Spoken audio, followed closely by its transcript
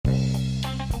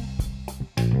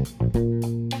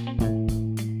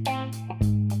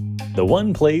The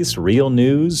one place real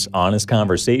news, honest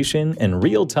conversation, and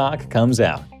real talk comes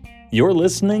out. You're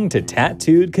listening to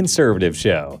Tattooed Conservative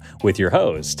Show with your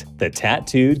host, the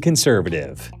Tattooed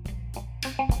Conservative.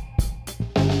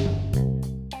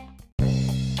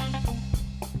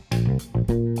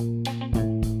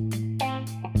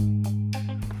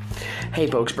 Hey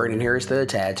folks, Brandon Harris, the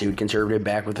Tattooed Conservative,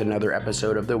 back with another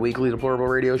episode of the Weekly Deplorable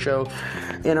Radio Show.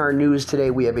 In our news today,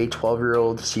 we have a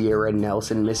 12-year-old Sierra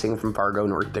Nelson missing from Fargo,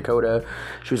 North Dakota.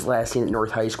 She was last seen at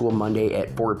North High School Monday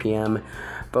at 4 p.m.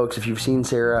 Folks, if you've seen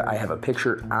Sarah, I have a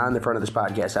picture on the front of this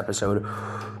podcast episode.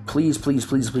 Please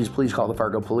call the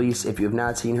Fargo police. If you have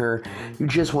not seen her, you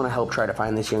just want to help try to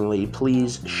find this young lady,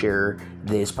 please share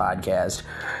this podcast.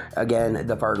 Again,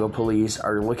 the Fargo police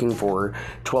are looking for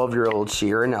 12-year-old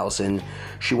Sierra Nelson.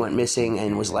 She went missing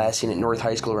and was last seen at North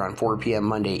High School around 4 p.m.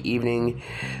 Monday evening,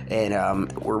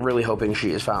 and we're really hoping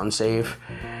she is found safe.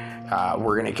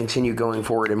 We're going to continue going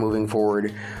forward and moving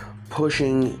forward,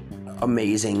 pushing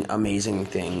amazing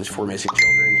things for missing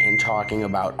children and talking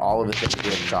about all of the things we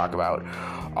have to talk about,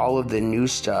 all of the new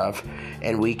stuff,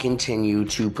 and we continue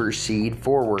to proceed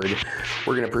forward.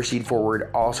 We're going to proceed forward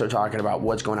also talking about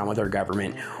what's going on with our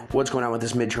government, what's going on with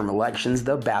this midterm elections,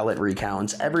 the ballot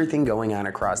recounts, everything going on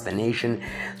across the nation.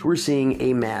 So we're seeing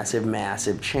a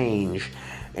massive change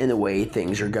in the way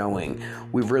things are going.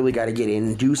 We've really got to get in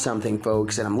and do something,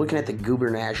 folks. And I'm looking at the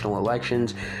gubernatorial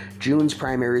elections. June's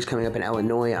primary is coming up in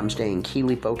Illinois. I'm staying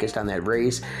keenly focused on that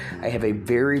race. I have a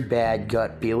very bad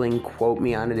gut feeling, quote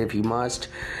me on it if you must,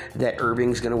 that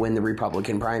Irving's going to win the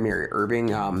Republican primary.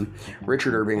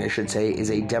 Richard Irving, I should say, is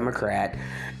a Democrat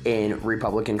in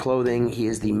Republican clothing. He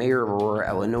is the mayor of Aurora,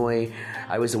 Illinois.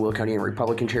 I was the Will County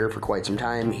Republican chair for quite some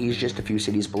time. He's just a few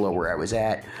cities below where I was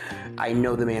at. I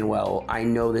know the man well. I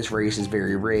know this race is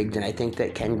very rigged, and I think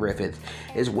that Ken Griffith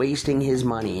is wasting his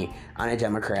money on a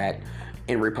Democrat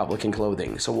in Republican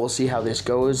clothing. So we'll see how this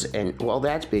goes. And while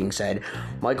that's being said,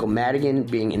 Michael Madigan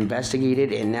being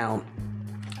investigated and now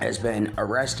has been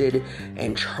arrested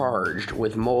and charged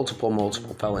with multiple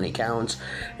felony counts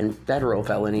and federal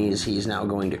felonies. He's now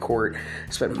going to court,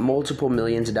 spent multiple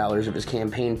millions of dollars of his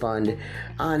campaign fund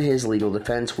on his legal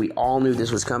defense. We all knew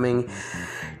this was coming.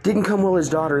 Didn't come well. His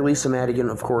daughter, Lisa Madigan,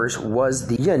 of course, was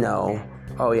the,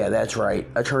 oh yeah, that's right,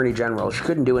 Attorney General. She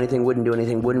couldn't do anything, wouldn't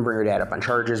bring her dad up on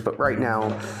charges, but right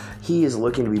now he is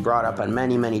looking to be brought up on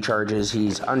many charges.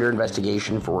 He's under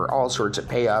investigation for all sorts of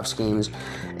payoff schemes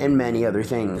and many other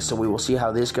things. So we will see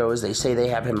how this goes. They say they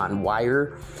have him on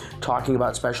wire talking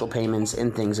about special payments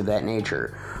and things of that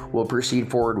nature. We'll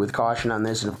proceed forward with caution on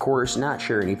this and, of course, not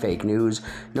share any fake news.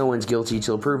 No one's guilty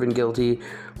till proven guilty.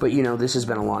 But, this has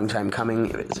been a long time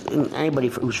coming. Anybody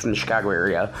who's from the Chicago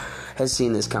area has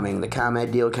seen this coming. The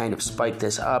ComEd deal kind of spiked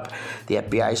this up. The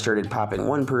FBI started popping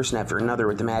one person after another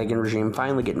with the Madigan regime,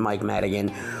 finally getting Mike Madigan,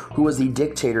 who was the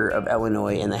dictator of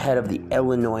Illinois and the head of the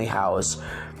Illinois House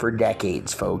for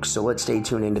decades, folks. So let's stay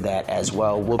tuned into that as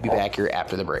well. We'll be back here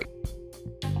after the break.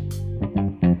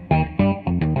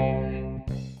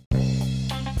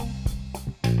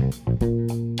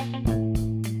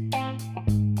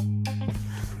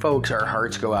 Folks, our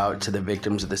hearts go out to the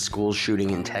victims of the school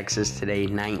shooting in Texas today.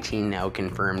 19 now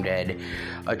confirmed dead.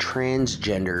 A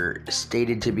transgender,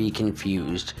 stated to be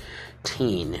confused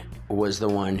teen was the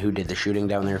one who did the shooting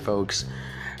down there, folks.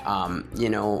 When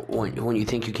you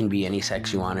think you can be any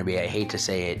sex you want to be, I hate to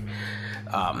say it,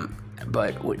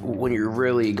 but when you're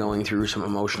really going through some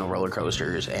emotional roller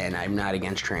coasters, and I'm not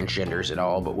against transgenders at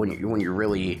all, but when you're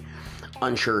really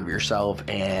unsure of yourself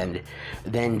and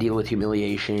then deal with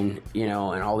humiliation,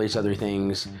 and all these other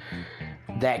things,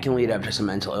 that can lead up to some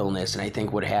mental illness. And I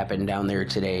think what happened down there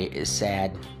today is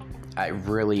sad. I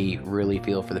really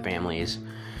feel for the families,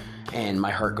 and my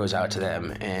heart goes out to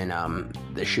them. And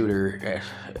the shooter,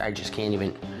 I just can't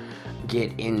even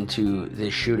get into the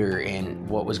shooter and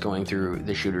what was going through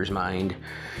the shooter's mind.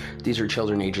 These are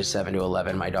children ages 7 to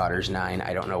 11. My daughter's 9.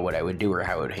 I don't know what I would do or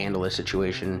how I would handle this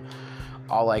situation.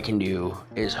 All I can do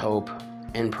is hope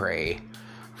and pray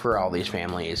for all these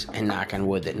families and knock on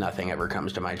wood that nothing ever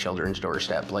comes to my children's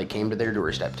doorstep like came to their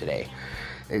doorstep today.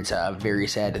 It's very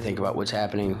sad to think about what's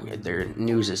happening. Their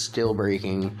news is still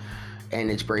breaking,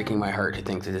 and it's breaking my heart to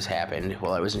think that this happened.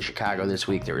 While I was in Chicago this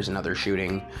week, there was another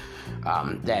shooting.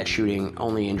 That shooting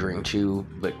only injuring 2,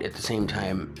 but at the same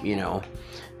time,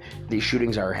 these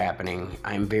shootings are happening.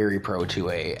 I'm very pro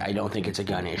 2A. I don't think it's a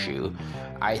gun issue.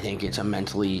 I think it's a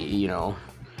mentally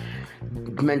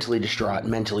distraught,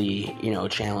 mentally,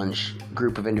 challenged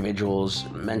group of individuals,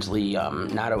 mentally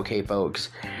not okay folks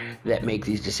that make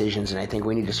these decisions. And I think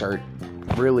we need to start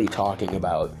really talking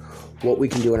about what we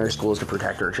can do in our schools to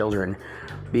protect our children,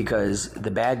 because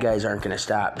the bad guys aren't going to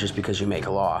stop just because you make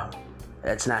a law.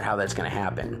 That's not how that's going to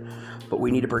happen. But we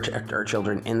need to protect our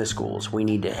children in the schools. We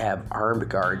need to have armed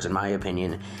guards, in my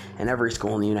opinion, in every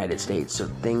school in the United States so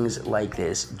things like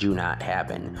this do not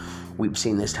happen. We've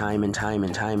seen this time and time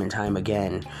and time and time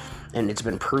again. And it's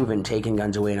been proven taking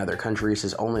guns away in other countries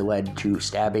has only led to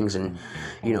stabbings and,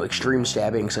 extreme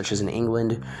stabbings such as in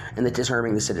England, and that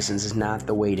disarming the citizens is not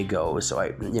the way to go. So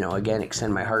I, again,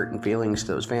 extend my heart and feelings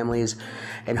to those families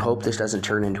and hope this doesn't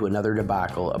turn into another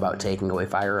debacle about taking away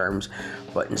firearms,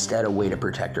 but instead a way to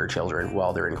protect our children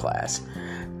while they're in class.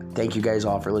 Thank you guys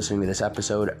all for listening to this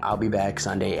episode. I'll be back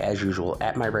Sunday as usual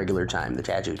at my regular time, the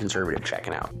Tattooed Conservative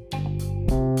checking out.